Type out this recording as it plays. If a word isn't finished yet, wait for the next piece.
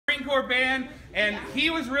hardcore band, and he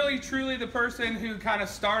was really truly the person who kind of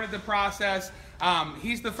started the process.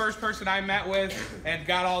 He's the first person I met with and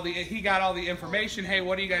he got all the information. Hey,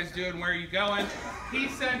 what are you guys doing? Where are you going? He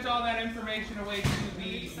sent all that information away to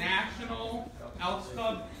the National Elks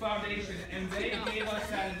Club Foundation, and they gave us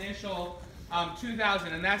that initial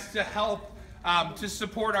 $2,000, and that's to help to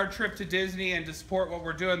support our trip to Disney and to support what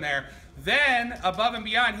we're doing there. Then, above and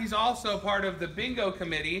beyond, he's also part of the bingo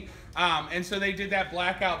committee, and so they did that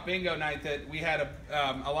blackout bingo night that we had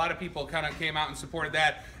a lot of people kind of came out and supported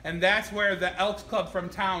that, and that's where the Elks Club from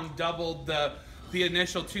town doubled the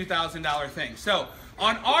initial $2,000 thing. So,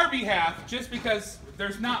 on our behalf, just because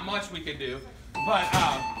there's not much we can do, but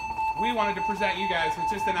we wanted to present you guys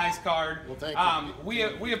with just a nice card. Well, thank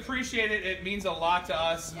you. We appreciate it. It means a lot to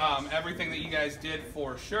us, everything that you guys did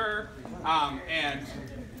for sure. And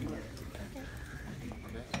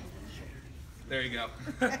there you go.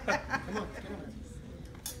 Come on.